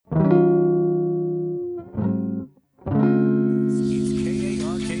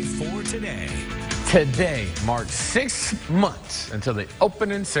Today marks 6 months until the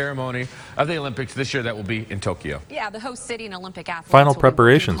opening ceremony of the Olympics this year that will be in Tokyo. Yeah, the host city and Olympic athletes. Final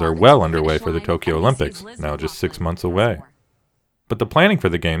preparations are well underway for the Tokyo Olympics, now just 6 months away. But the planning for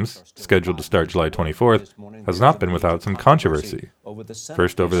the Games, scheduled to start July 24th, has not been without some controversy.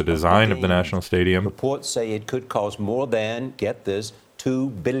 First over the design of the national stadium. Reports say it could cost more than, get this,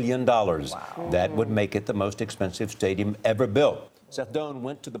 $2 billion. Wow. That would make it the most expensive stadium ever built. Seth Doane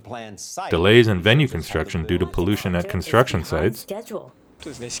went to the planned site. Delays in venue construction due to pollution at construction sites.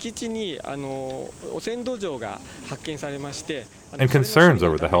 And concerns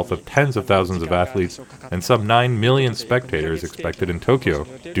over the health of tens of thousands of athletes and some 9 million spectators expected in Tokyo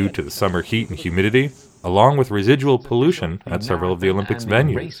due to the summer heat and humidity, along with residual pollution at several of the Olympics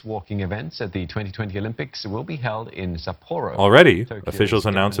venues. Race walking events at the 2020 Olympics will be held in Sapporo. Already, officials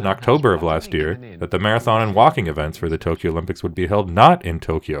announced in October of last year that the marathon and walking events for the Tokyo Olympics would be held not in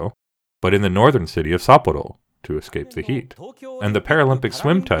Tokyo, but in the northern city of Sapporo, to escape the heat. And the Paralympic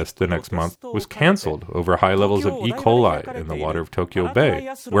swim test the next month was cancelled over high levels of E. coli in the water of Tokyo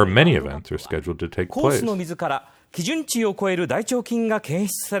Bay, where many events are scheduled to take place. 基準値を超える大腸菌が検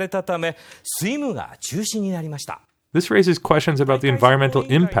出されたため、スイムが中止になりました。This raises questions about the environmental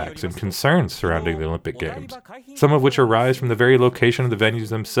impacts and concerns surrounding the Olympic Games, some of which arise from the very location of the venues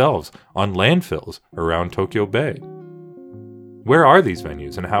themselves, on landfills around Tokyo Bay. Where are these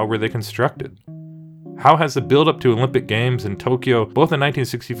venues and how were they constructed? How has the build-up to Olympic Games in Tokyo, both in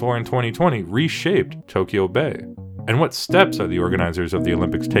 1964 and 2020, reshaped Tokyo Bay? And what steps are the organizers of the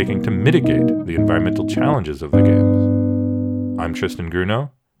Olympics taking to mitigate the environmental challenges of the Games? I'm Tristan Grunow,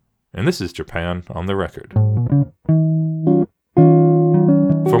 and this is Japan on the Record.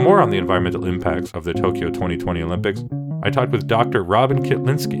 For more on the environmental impacts of the Tokyo 2020 Olympics, I talked with Dr. Robin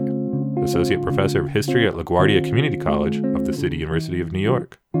Kitlinski, Associate Professor of History at LaGuardia Community College of the City University of New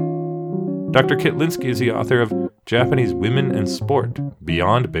York. Dr. Kitlinski is the author of Japanese Women and Sport,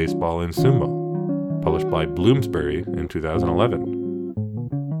 Beyond Baseball and Sumo, published by Bloomsbury in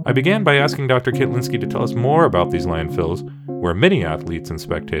 2011. I began by asking Dr. Kitlinski to tell us more about these landfills, where many athletes and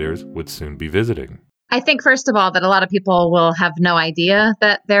spectators would soon be visiting. I think, first of all, that a lot of people will have no idea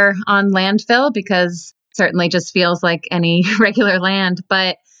that they're on landfill because it certainly just feels like any regular land.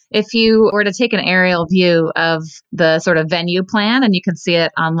 But if you were to take an aerial view of the sort of venue plan, and you can see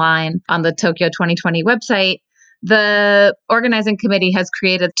it online on the Tokyo 2020 website, the organizing committee has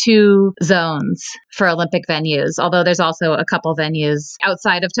created 2 zones for Olympic venues, although there's also a couple venues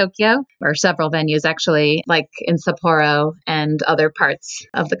outside of Tokyo, or several venues actually, like in Sapporo and other parts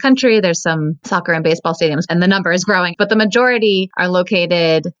of the country. There's some soccer and baseball stadiums, and the number is growing. But the majority are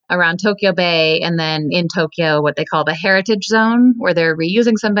located around Tokyo Bay, and then in Tokyo, what they call the Heritage Zone, where they're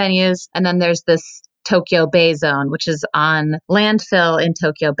reusing some venues. And then there's this Tokyo Bay Zone, which is on landfill in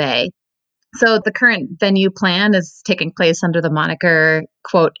Tokyo Bay. So the current venue plan is taking place under the moniker,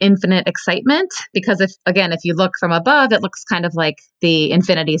 quote, infinite excitement, because if you look from above, it looks kind of like the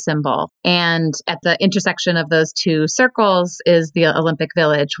infinity symbol. And at the intersection of those 2 circles is the Olympic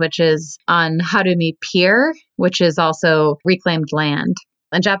Village, which is on Harumi Pier, which is also reclaimed land.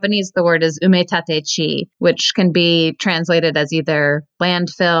 In Japanese, the word is umetate-chi, which can be translated as either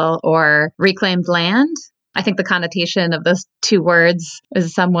landfill or reclaimed land. I think the connotation of those 2 words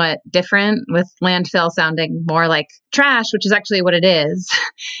is somewhat different, with landfill sounding more like trash, which is actually what it is,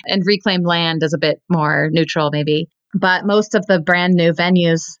 and reclaimed land is a bit more neutral maybe. But most of the brand new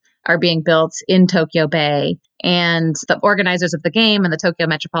venues are being built in Tokyo Bay, and the organizers of the game and the Tokyo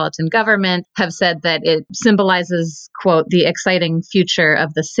Metropolitan Government have said that it symbolizes, quote, the exciting future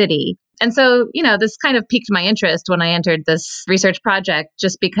of the city. And so, this kind of piqued my interest when I entered this research project,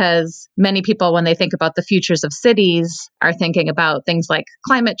 just because many people, when they think about the futures of cities, are thinking about things like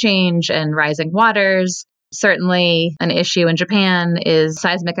climate change and rising waters. Certainly an issue in Japan is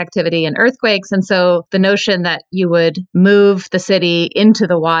seismic activity and earthquakes. And so the notion that you would move the city into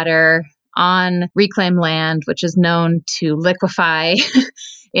the water on reclaimed land, which is known to liquefy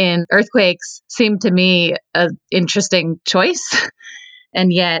in earthquakes, seemed to me an interesting choice.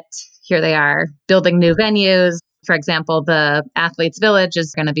 And yet, here they are building new venues. For example, the Athletes Village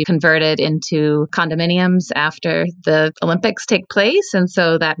is going to be converted into condominiums after the Olympics take place. And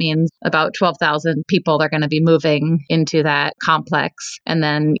so that means about 12,000 people are going to be moving into that complex. And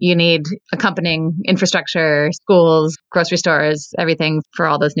then you need accompanying infrastructure, schools, grocery stores, everything for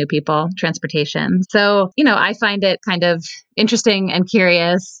all those new people, transportation. So, I find it kind of interesting and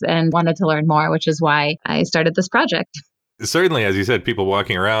curious and wanted to learn more, which is why I started this project. Certainly, as you said, people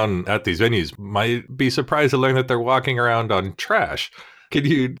walking around at these venues might be surprised to learn that they're walking around on trash. Can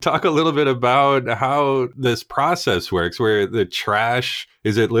you talk a little bit about how this process works, where the trash,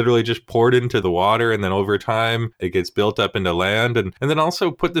 is it literally just poured into the water and then over time it gets built up into land? And then also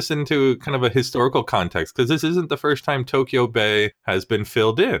put this into kind of a historical context, because this isn't the first time Tokyo Bay has been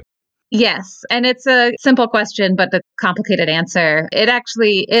filled in. Yes, and it's a simple question, but the complicated answer. It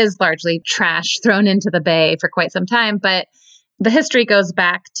actually is largely trash thrown into the bay for quite some time, but the history goes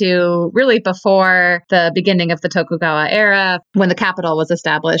back to really before the beginning of the Tokugawa era, when the capital was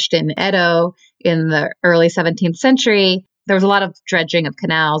established in Edo in the early 17th century. There was a lot of dredging of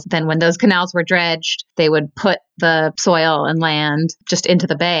canals. Then when those canals were dredged, they would put the soil and land just into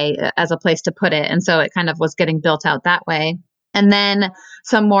the bay as a place to put it. And so it kind of was getting built out that way. And then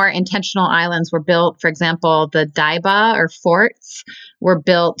some more intentional islands were built. For example, the Daiba, or forts, were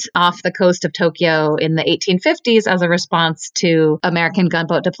built off the coast of Tokyo in the 1850s as a response to American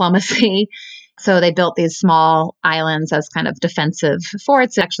gunboat diplomacy. So they built these small islands as kind of defensive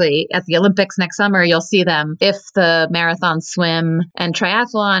forts. Actually, at the Olympics next summer, you'll see them if the marathon swim and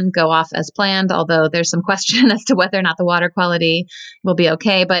triathlon go off as planned, although there's some question as to whether or not the water quality will be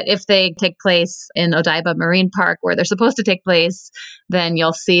okay. But if they take place in Odaiba Marine Park, where they're supposed to take place, then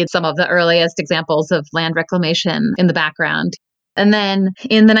you'll see some of the earliest examples of land reclamation in the background. And then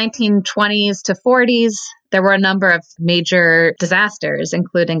in the 1920s to 40s, there were a number of major disasters,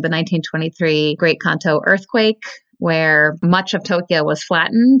 including the 1923 Great Kanto earthquake, where much of Tokyo was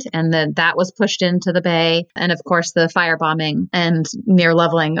flattened, and then that was pushed into the bay. And of course, the firebombing and near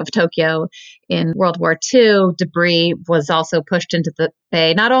leveling of Tokyo in World War II, debris was also pushed into the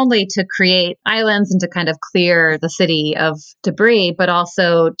bay, not only to create islands and to kind of clear the city of debris, but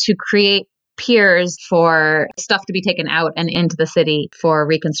also to create piers for stuff to be taken out and into the city for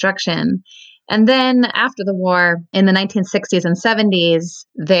reconstruction. And then after the war, in the 1960s and 70s,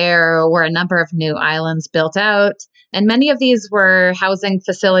 there were a number of new islands built out. And many of these were housing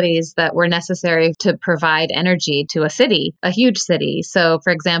facilities that were necessary to provide energy to a city, a huge city. So,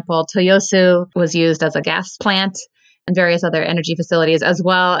 for example, Toyosu was used as a gas plant, and various other energy facilities, as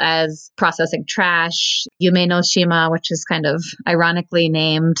well as processing trash. Yume-no-shima, which is kind of ironically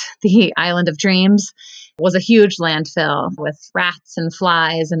named the Island of Dreams, was a huge landfill with rats and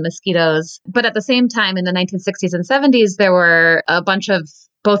flies and mosquitoes. But at the same time, in the 1960s and 70s, there were a bunch of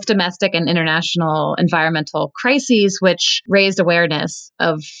both domestic and international environmental crises, which raised awareness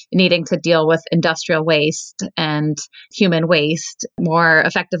of needing to deal with industrial waste and human waste more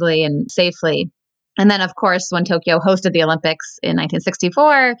effectively and safely. And then, of course, when Tokyo hosted the Olympics in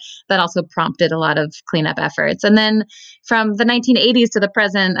 1964, that also prompted a lot of cleanup efforts. And then from the 1980s to the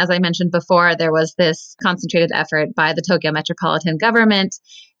present, as I mentioned before, there was this concentrated effort by the Tokyo metropolitan government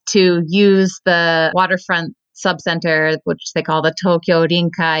to use the waterfront subcenter, which they call the Tokyo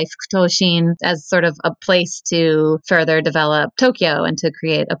Rinkai Fukutoshin, as sort of a place to further develop Tokyo and to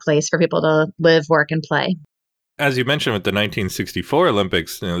create a place for people to live, work, and play. As you mentioned with the 1964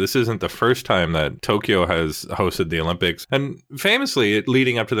 Olympics, this isn't the first time that Tokyo has hosted the Olympics. And famously,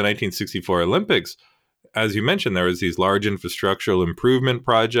 leading up to the 1964 Olympics, as you mentioned, there was these large infrastructural improvement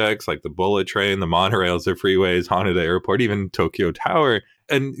projects like the bullet train, the monorails, the freeways, Haneda Airport, even Tokyo Tower.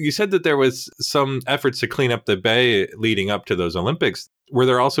 And you said that there was some efforts to clean up the bay leading up to those Olympics. Were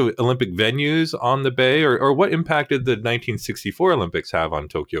there also Olympic venues on the bay, or what impact did the 1964 Olympics have on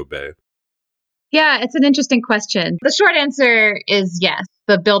Tokyo Bay? Yeah, it's an interesting question. The short answer is yes.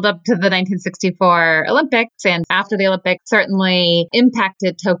 The build-up to the 1964 Olympics and after the Olympics certainly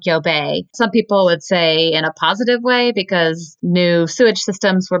impacted Tokyo Bay. Some people would say in a positive way because new sewage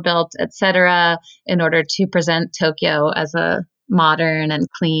systems were built, etc., in order to present Tokyo as a modern and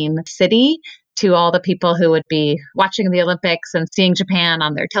clean city to all the people who would be watching the Olympics and seeing Japan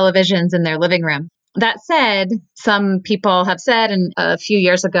on their televisions in their living room. That said, some people have said, and a few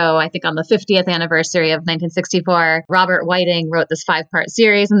years ago, I think on the 50th anniversary of 1964, Robert Whiting wrote this 5-part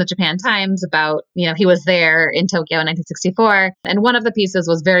series in the Japan Times about, he was there in Tokyo in 1964. And one of the pieces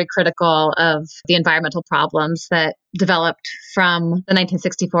was very critical of the environmental problems that developed from the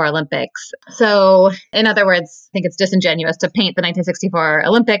 1964 Olympics. So, in other words, I think it's disingenuous to paint the 1964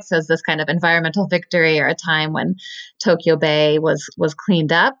 Olympics as this kind of environmental victory or a time when Tokyo Bay was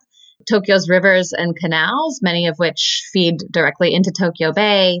cleaned up. Tokyo's rivers and canals, many of which feed directly into Tokyo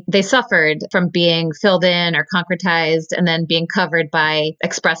Bay, they suffered from being filled in or concretized and then being covered by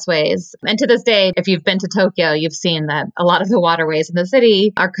expressways. And to this day, if you've been to Tokyo, you've seen that a lot of the waterways in the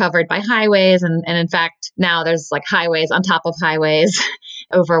city are covered by highways. And in fact, now there's like highways on top of highways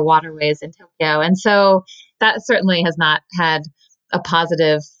over waterways in Tokyo. And so that certainly has not had a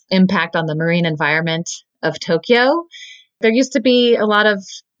positive impact on the marine environment of Tokyo. There used to be a lot of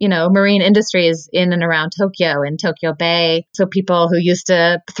marine industries in and around Tokyo and Tokyo Bay. So people who used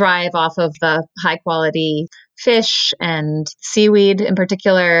to thrive off of the high quality fish and seaweed in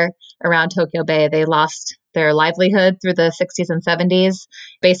particular around Tokyo Bay, they lost their livelihood through the 60s and 70s.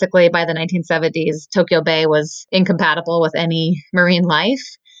 Basically, by the 1970s, Tokyo Bay was incompatible with any marine life.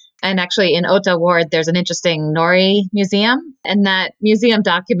 And actually, in Ota Ward, there's an interesting nori museum, and that museum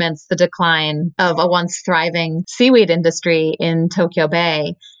documents the decline of a once thriving seaweed industry in Tokyo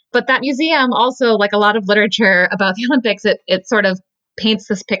Bay. But that museum also, like a lot of literature about the Olympics, it sort of paints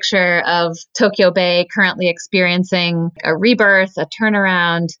this picture of Tokyo Bay currently experiencing a rebirth, a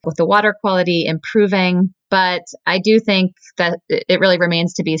turnaround, with the water quality improving. But I do think that it really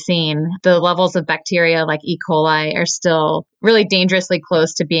remains to be seen. The levels of bacteria like E. coli are still really dangerously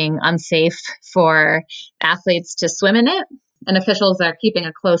close to being unsafe for athletes to swim in it. And officials are keeping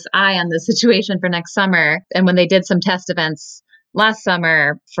a close eye on the situation for next summer. And when they did some test events last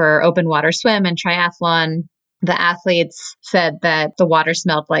summer for open water swim and triathlon, the athletes said that the water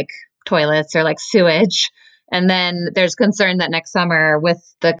smelled like toilets or like sewage. And then there's concern that next summer, with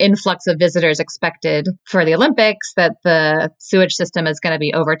the influx of visitors expected for the Olympics, that the sewage system is going to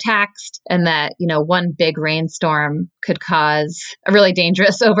be overtaxed and that, one big rainstorm could cause a really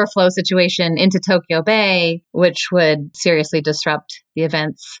dangerous overflow situation into Tokyo Bay, which would seriously disrupt the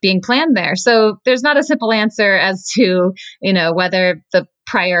events being planned there. So there's not a simple answer as to, whether the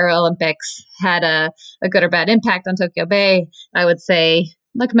prior Olympics had a good or bad impact on Tokyo Bay. I would say,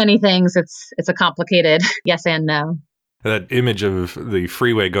 like many things, it's a complicated yes and no. That image of the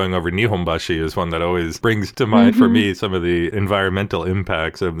freeway going over Nihonbashi is one that always brings to mind for me some of the environmental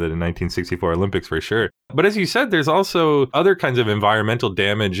impacts of the 1964 Olympics for sure. But as you said, there's also other kinds of environmental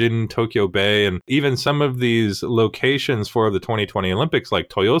damage in Tokyo Bay, and even some of these locations for the 2020 Olympics, like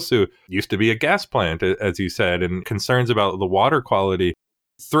Toyosu, used to be a gas plant, as you said, and concerns about the water quality.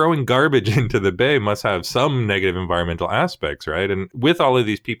 Throwing garbage into the bay must have some negative environmental aspects, right? And with all of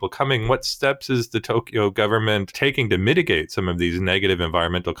these people coming, what steps is the Tokyo government taking to mitigate some of these negative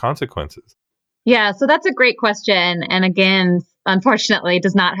environmental consequences? Yeah, so that's a great question. And again, unfortunately,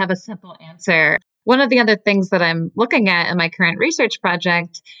 does not have a simple answer. One of the other things that I'm looking at in my current research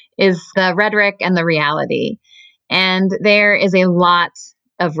project is the rhetoric and the reality. And there is a lot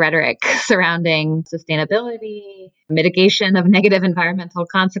of rhetoric surrounding sustainability, mitigation of negative environmental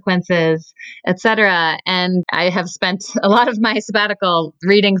consequences, etc. And I have spent a lot of my sabbatical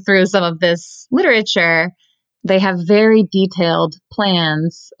reading through some of this literature. They have very detailed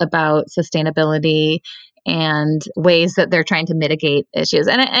plans about sustainability and ways that they're trying to mitigate issues.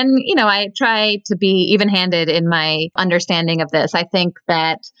 And I try to be even-handed in my understanding of this. I think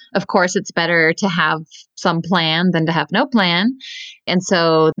that, of course, it's better to have some plan than to have no plan. And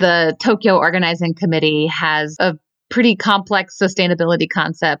so the Tokyo Organizing Committee has a pretty complex sustainability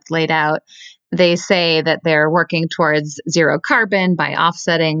concept laid out. They say that they're working towards zero carbon by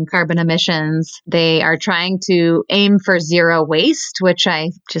offsetting carbon emissions. They are trying to aim for zero waste, which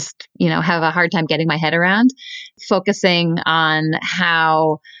I just, have a hard time getting my head around, focusing on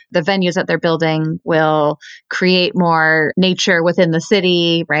how the venues that they're building will create more nature within the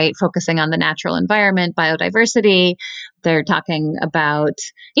city, right? Focusing on the natural environment, biodiversity. They're talking about,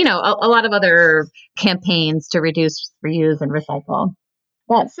 a lot of other campaigns to reduce, reuse, and recycle.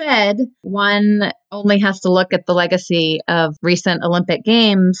 That said, one only has to look at the legacy of recent Olympic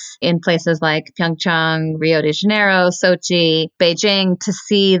Games in places like Pyeongchang, Rio de Janeiro, Sochi, Beijing to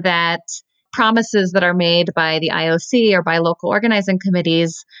see that promises that are made by the IOC or by local organizing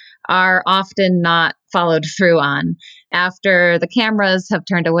committees are often not followed through on. After the cameras have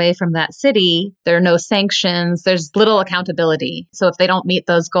turned away from that city, there are no sanctions, there's little accountability. So if they don't meet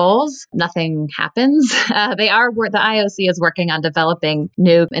those goals, nothing happens. The IOC is working on developing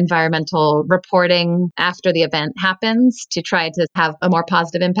new environmental reporting after the event happens to try to have a more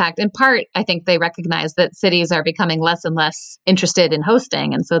positive impact. In part, I think they recognize that cities are becoming less and less interested in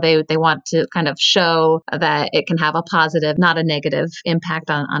hosting. And so they want to kind of show that it can have a positive, not a negative impact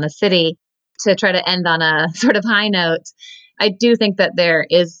on a city. To try to end on a sort of high note, I do think that there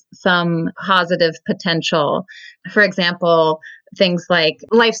is some positive potential. For example, things like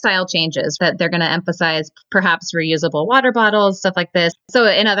lifestyle changes that they're going to emphasize, perhaps reusable water bottles, stuff like this. So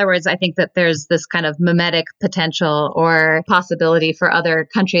in other words, I think that there's this kind of mimetic potential or possibility for other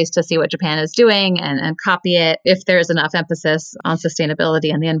countries to see what Japan is doing and copy it if there's enough emphasis on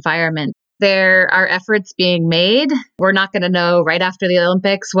sustainability and the environment. There are efforts being made. We're not going to know right after the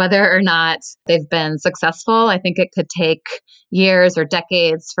Olympics whether or not they've been successful. I think it could take years or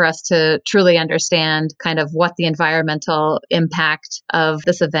decades for us to truly understand kind of what the environmental impact of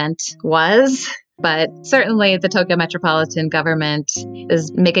this event was. But certainly the Tokyo Metropolitan Government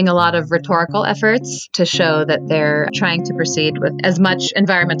is making a lot of rhetorical efforts to show that they're trying to proceed with as much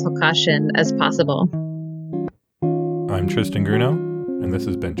environmental caution as possible. I'm Tristan Grunow, and this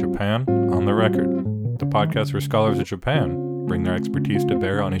has been Japan on the Record, the podcast where scholars of Japan bring their expertise to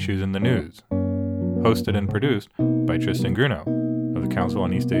bear on issues in the news. Hosted and produced by Tristan Grunow of the Council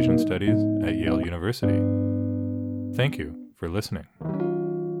on East Asian Studies at Yale University. Thank you for listening.